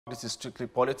This is Strictly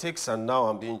Politics, and now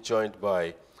I'm being joined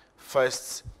by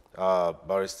first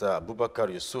Barrister Abubakar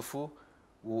Yusufu,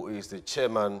 who is the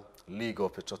Chairman, League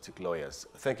of Patriotic Lawyers.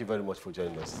 Thank you very much for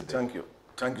joining us today. Thank you.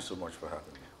 Thank you so much for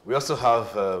having me. We also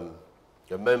have a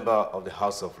member of the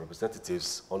House of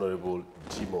Representatives, Honorable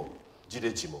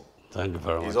Jide Jimo. Thank you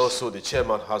very much. He's also the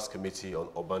Chairman, House Committee on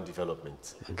Urban Development.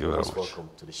 Thank you very much. Welcome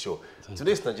to the show.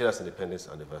 Today is Nigeria's independence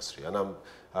anniversary, and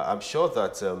I'm sure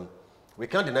that we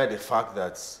can't deny the fact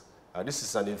that this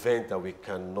is an event that we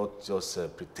cannot just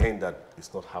pretend that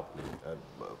it's not happening.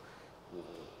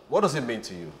 What does it mean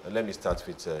to you? Let me start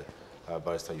with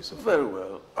Barrister Yusuf. Very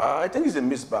well. I think it's a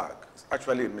mixed bag. It's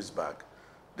actually a mixed bag.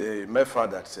 The mere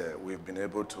fact that we've been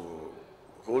able to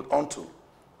hold on to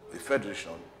the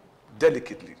Federation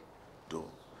delicately,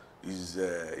 though, is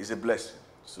a blessing,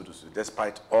 so to say,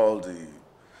 despite all the,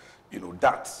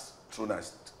 darts thrown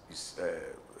as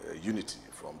unity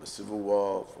from the Civil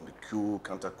War, from the coup,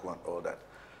 counter-coup, and all that.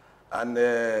 And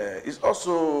it's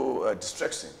also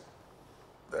distressing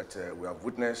that we have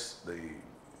witnessed the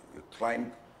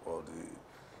climb or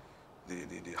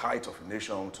the height of a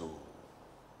nation to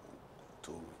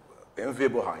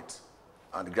enviable height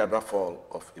and the gradual fall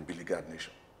of a beleaguered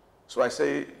nation. So I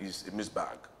say it's a mixed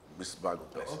bag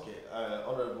of blessings. Okay,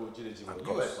 Honorable Jide Jimo,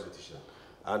 you are a politician.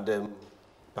 And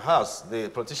perhaps the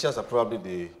politicians are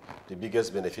probably the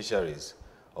biggest beneficiaries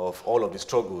of all of the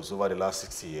struggles over the last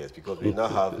 60 years, because we now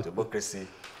have democracy,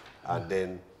 and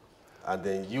then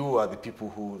you are the people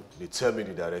who determine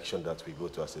the direction that we go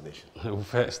to as a nation.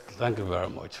 First, thank you very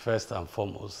much. First and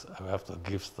foremost, I have to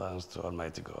give thanks to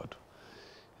Almighty God,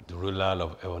 the ruler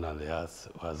of heaven and the earth,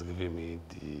 who has given me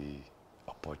the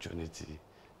opportunity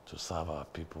to serve our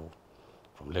people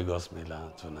from Lagos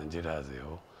mainland to Nigeria as a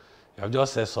whole. You have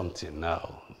just said something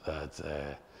now that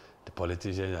the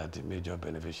politicians are the major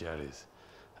beneficiaries.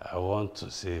 I want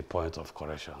to say a point of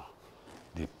correction.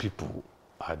 The people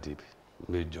are the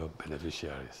major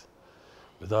beneficiaries.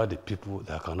 Without the people,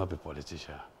 there cannot be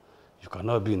politician. You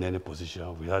cannot be in any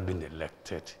position without being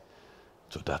elected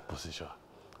to that position.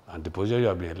 And the position you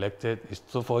have been elected is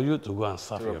for you to go and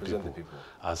serve your people.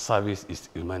 And service is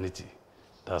humanity.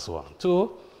 That's one.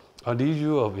 Two, on the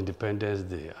issue of Independence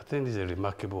Day, I think this is a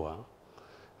remarkable one.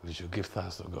 We should give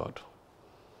thanks to God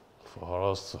for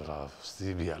us to have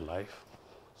still be alive.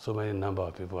 So many number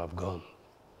of people have gone,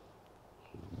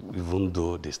 even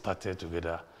though they started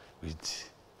together with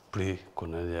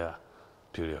pre-colonial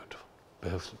period.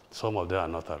 But some of them are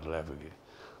not alive again.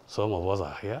 Some of us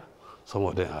are here, some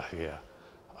of them are here.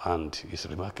 And it's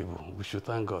remarkable. We should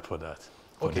thank God for that,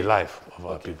 for the life of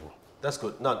our people. That's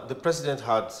good. Now, the president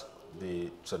had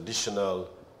the traditional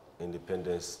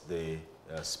Independence Day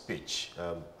speech.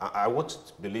 I want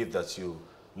to believe that you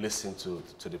listened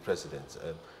to the president.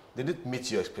 Did it meet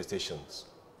your expectations?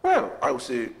 Well, I would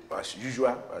say, as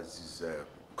usual, as is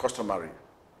customary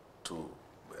to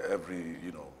every,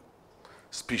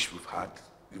 speech we've had,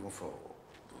 even for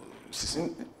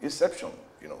since inception,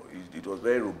 it was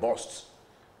very robust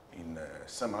in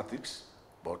semantics,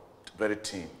 but very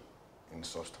thin in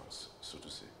substance, so to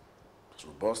say. It was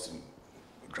robust in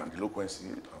grandiloquency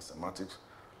and semantics,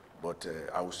 but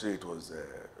I would say it was,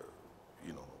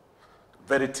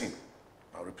 very thin.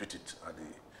 I'll repeat it at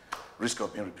the risk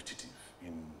of being repetitive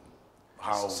in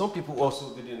how... Some people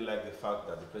also didn't like the fact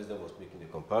that the president was making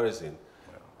a comparison,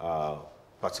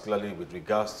 particularly with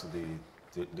regards to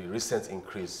the recent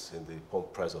increase in the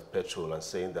pump price of petrol, and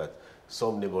saying that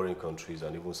some neighboring countries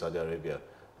and even Saudi Arabia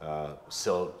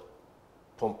sell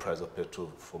pump price of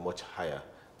petrol for much higher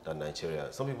than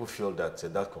Nigeria. Some people feel that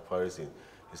that comparison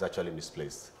is actually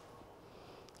misplaced.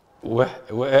 Well,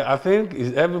 I think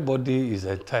everybody is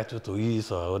entitled to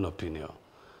his or her own opinion.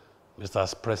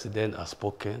 Mr. President has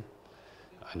spoken,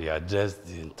 and he addressed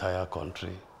the entire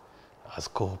country as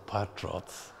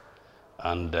co-patriots,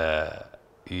 and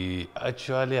he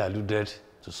actually alluded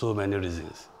to so many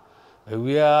reasons.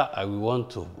 Where I want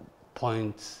to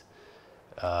point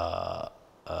a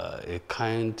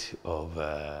kind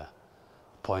of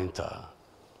pointer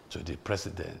to the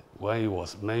president when he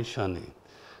was mentioning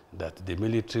that the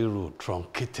military rule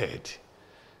truncated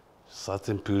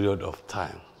certain period of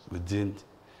time within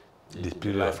the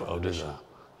period of the nation.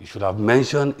 You should have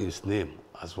mentioned his name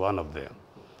as one of them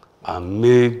and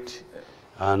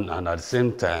and at the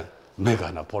same time make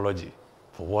an apology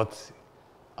for what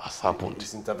has happened.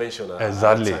 His intervention at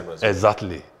exactly, that time as well.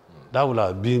 Exactly. That would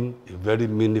have been a very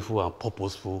meaningful and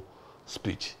purposeful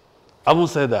speech. Having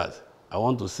said that, I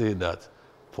want to say that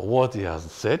for what he has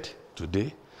said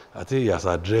today, I think he has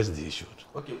addressed the issue.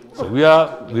 Okay. So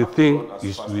we think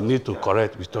we need to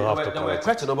correct, we still have to correct. There were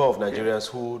quite a number of Nigerians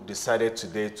who decided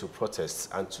today to protest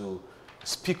and to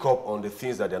speak up on the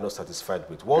things that they're not satisfied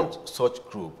with. One such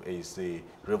group is the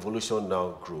Revolution Now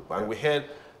group. And we heard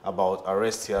about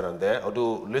arrests here and there,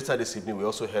 although later this evening we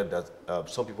also heard that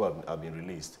some people have been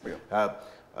released.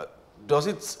 Does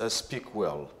it speak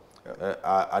well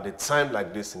at a time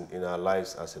like this in our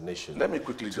lives as a nation? Let me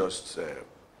quickly just,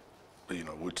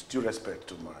 with due respect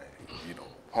to my,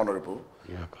 honorable,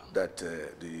 that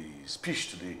the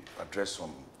speech today addressed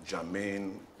some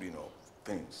germane,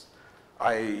 things.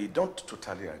 I don't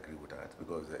totally agree with that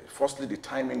because, firstly, the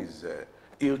timing is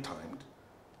ill-timed.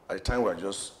 At the time we are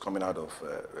just coming out of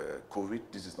COVID,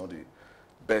 this is not the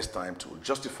best time to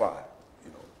justify,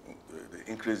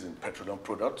 the increase in petroleum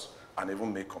products and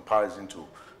even make comparison to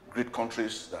great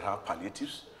countries that have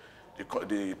palliatives.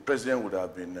 The president would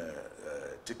have been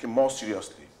taken more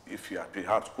seriously if he had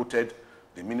perhaps quoted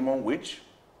the minimum wage,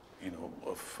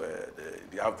 of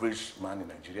the average man in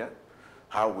Nigeria,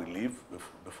 how we live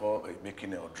before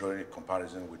making or drawing a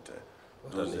comparison with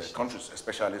those countries,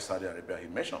 especially Saudi Arabia he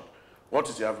mentioned. What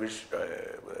is the average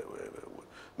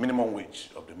minimum wage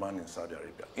of the man in Saudi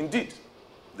Arabia? Indeed,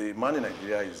 the man in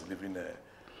Nigeria is living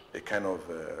a kind of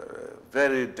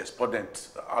very despondent,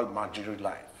 al-Majiri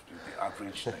life, the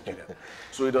average Nigerian.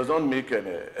 So it does not make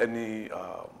any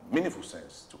meaningful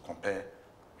sense to compare,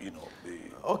 the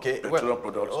petroleum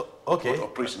products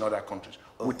operated in other countries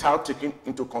without taking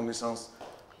into cognizance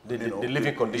the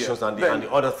living conditions and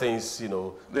the other things,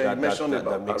 that mentioned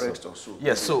about arrest or so.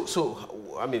 Yes, so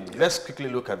I mean, let's quickly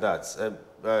look at that.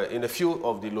 In a few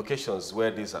of the locations where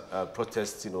these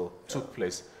protests, took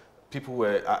place, people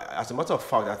were, as a matter of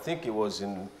fact, I think it was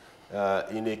in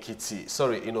Ekiti,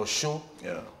 in Osun.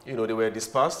 They were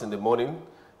dispersed in the morning,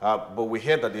 but we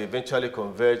heard that they eventually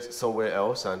converged somewhere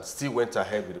else and still went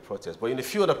ahead with the protest. But in a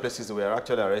few other places, they were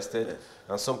actually arrested,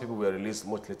 and some people were released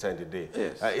much later in the day.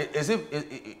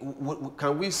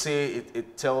 Can we say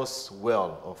it tells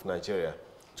well of Nigeria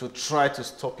to try to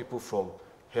stop people from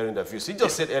hearing their views? You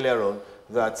just said earlier on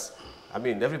that, I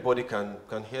mean, everybody can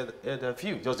hear their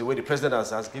view, just the way the president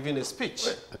has given a speech.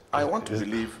 I want to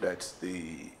believe that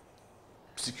the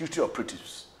security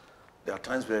operatives, they are at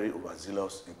times very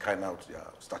overzealous in carrying out their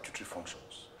statutory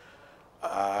functions.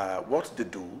 What they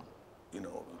do,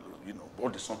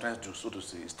 what they sometimes do, so to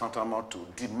say, is tantamount to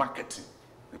demarketing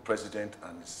the president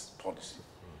and his policy.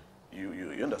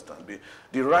 You understand?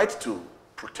 The right to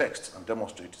protest and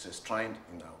demonstrate is enshrined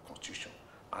in our constitution,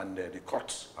 and the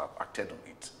courts have acted on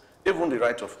it. Even the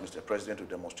right of Mr. President to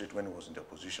demonstrate when he was in the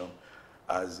opposition,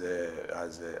 as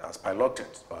piloted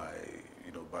by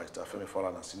Barrister Femi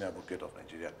Falana, senior advocate of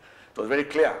Nigeria, it was very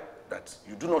clear that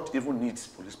you do not even need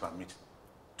police permit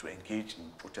to engage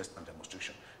in protest and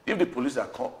demonstration. If the police are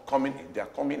coming in, they are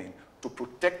coming in to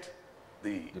protect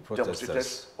the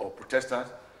demonstrators or protesters,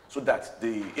 so that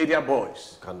the area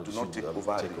boys do not take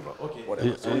over.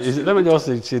 Let me just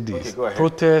say this.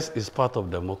 Protest is part of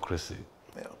democracy,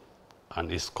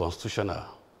 and it's constitutional,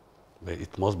 but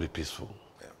it must be peaceful.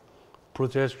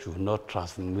 Protest should not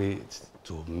transmit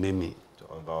to miming.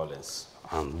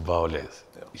 And violence.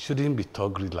 It shouldn't be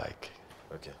thuggery-like.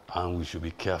 And we should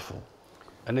be careful.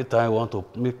 Anytime you want to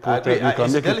make protest, you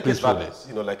can make it peacefully.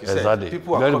 Balance, like you said,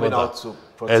 people are coming out to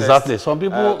protest. Exactly. Some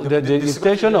people, the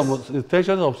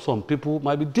intention of some people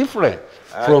might be different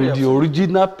from the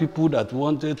original people that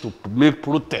wanted to make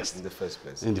protest in the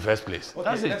first place.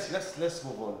 Okay, let's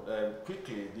move on.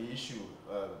 Quickly, the issue,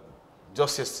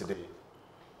 just yesterday,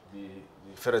 the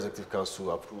Federal Executive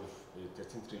Council approved the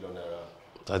 13 trillion naira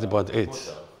 30.8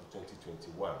 for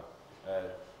 2021.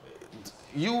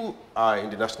 You are in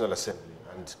the National Assembly,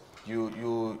 and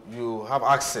you have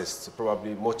access to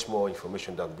probably much more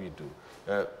information than we do.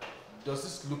 Does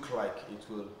this look like it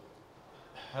will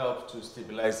help to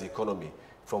stabilize the economy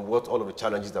from all of the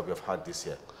challenges that we have had this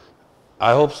year?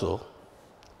 I hope so.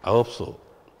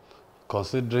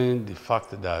 Considering the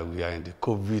fact that we are in the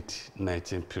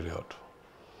COVID-19 period,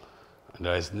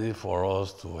 there is need for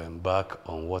us to embark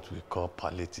on what we call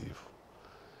palliative.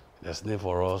 There's need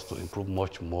for us to improve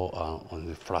much more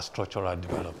on infrastructural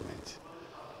development.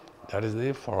 There is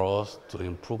need for us to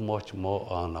improve much more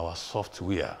on our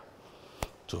software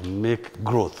to make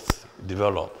growth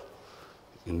develop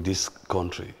in this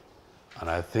country. And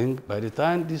I think by the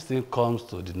time this thing comes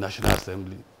to the National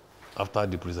Assembly, after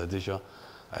the presentation,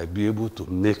 I'll be able to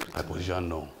make my position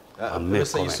known. And make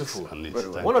comments on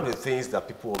it. One of the things that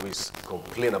people always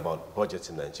complain about budgets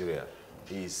in Nigeria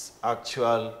is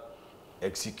actual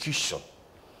execution.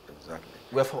 Exactly.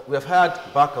 We have had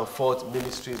back and forth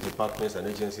ministries, departments, and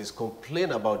agencies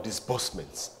complain about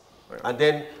disbursements. And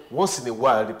then once in a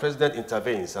while, the president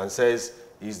intervenes and says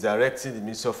he's directing the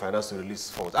Ministry of Finance to release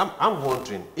funds. I'm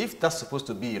wondering if that's supposed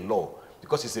to be a law,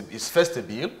 because it's first a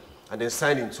bill and then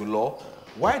signed into law,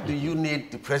 why do you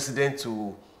need the president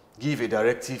to give a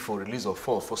directive for release of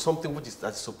funds for something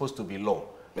that's supposed to be law?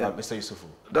 Mr. Yusufu.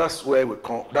 That's where we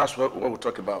come. That's what we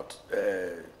talk about.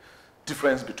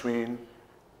 Difference between,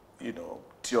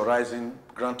 theorizing,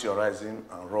 grand theorizing,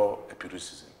 and raw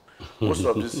empiricism. Most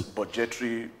of this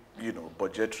budgetary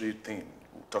thing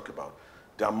we talk about,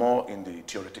 they are more in the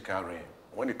theoretical realm.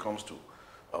 When it comes to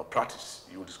practice,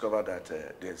 you will discover that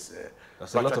there's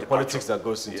a lot of politics that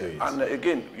goes into it. And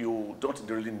again, you don't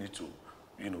really need to,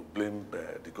 blame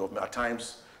the government. At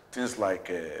times, things like,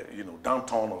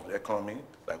 downturn of the economy,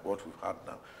 like what we've had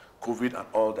now, COVID and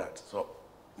all that. So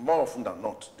more often than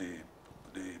not, they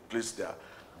place their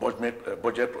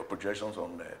budget projections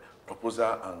on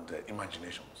proposal and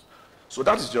imaginations. So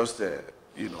that is just,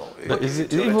 even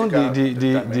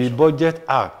the Budget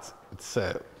Act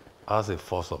itself has a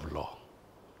force of law.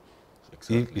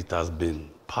 Exactly. If it has been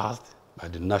passed by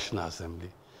the National Assembly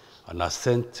and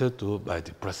assented to by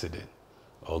the President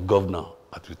or Governor,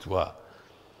 as it were,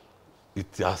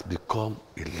 it has become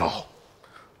a law.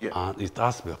 Yeah. And it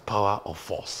has the power of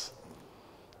force.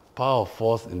 Power of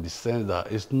force in the sense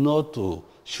that it's not to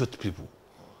shoot people,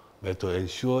 but to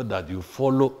ensure that you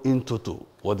follow into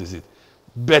what is it.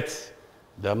 But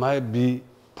there might be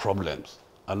problems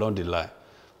along the line,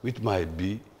 which might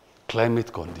be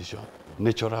climate condition,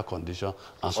 natural condition,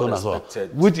 and so on and so on,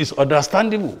 which is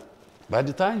understandable. By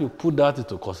the time you put that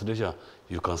into consideration,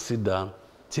 you can sit down,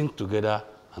 think together,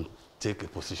 and take a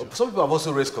position. Some people have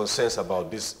also raised concerns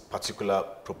about this particular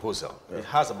proposal. Yeah. It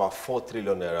has about 4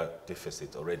 trillion naira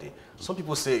deficit already. Some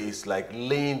people say it's like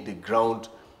laying the ground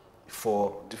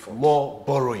for more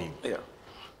borrowing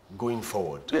going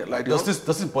forward. Yeah, like does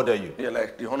this bother you? Yeah,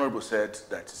 like the Honorable said,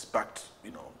 that it's backed,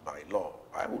 by law.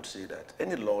 I would say that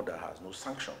any law that has no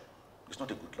sanction is not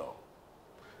a good law.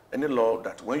 Any law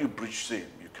that when you breach same,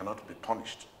 you cannot be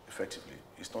punished effectively,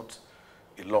 it's not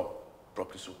a law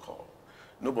properly so called.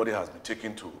 Nobody has been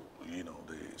taken to,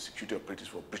 the security operatives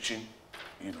for breaching,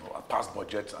 a past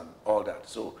budget and all that.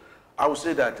 So I would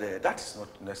say that that is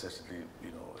not necessarily,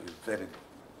 a very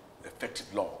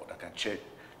effective law that can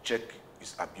check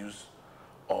its abuse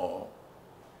or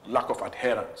lack of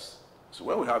adherence. So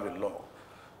when we have a law,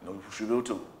 we should be able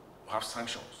to have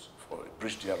sanctions for a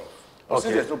breach thereof. Okay.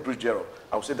 Since there's no breach thereof,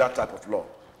 I would say that type of law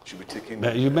should be taken.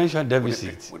 But you mentioned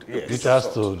deficit. It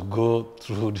has to go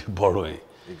through the borrowing.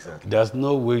 Exactly. There's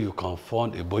no way you can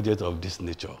fund a budget of this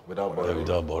nature without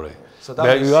borrowing. So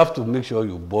but you have to make sure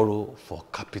you borrow for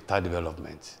capital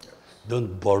development. Yes.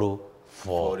 Don't borrow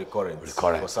for recurrent.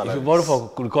 If you borrow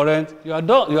for recurrent, you are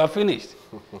done. You are finished.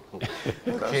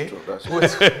 Okay. That's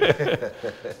true.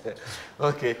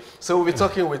 Okay. So we'll be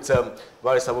talking with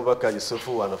Barrister Abubakar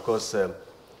Yusufu and, of course,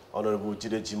 Honorable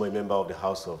Jide Jimoh, a member of the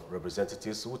House of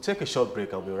Representatives. We'll take a short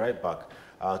break and we'll be right back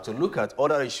to look at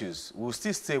other issues. We'll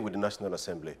still stay with the National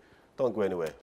Assembly. Don't go anywhere.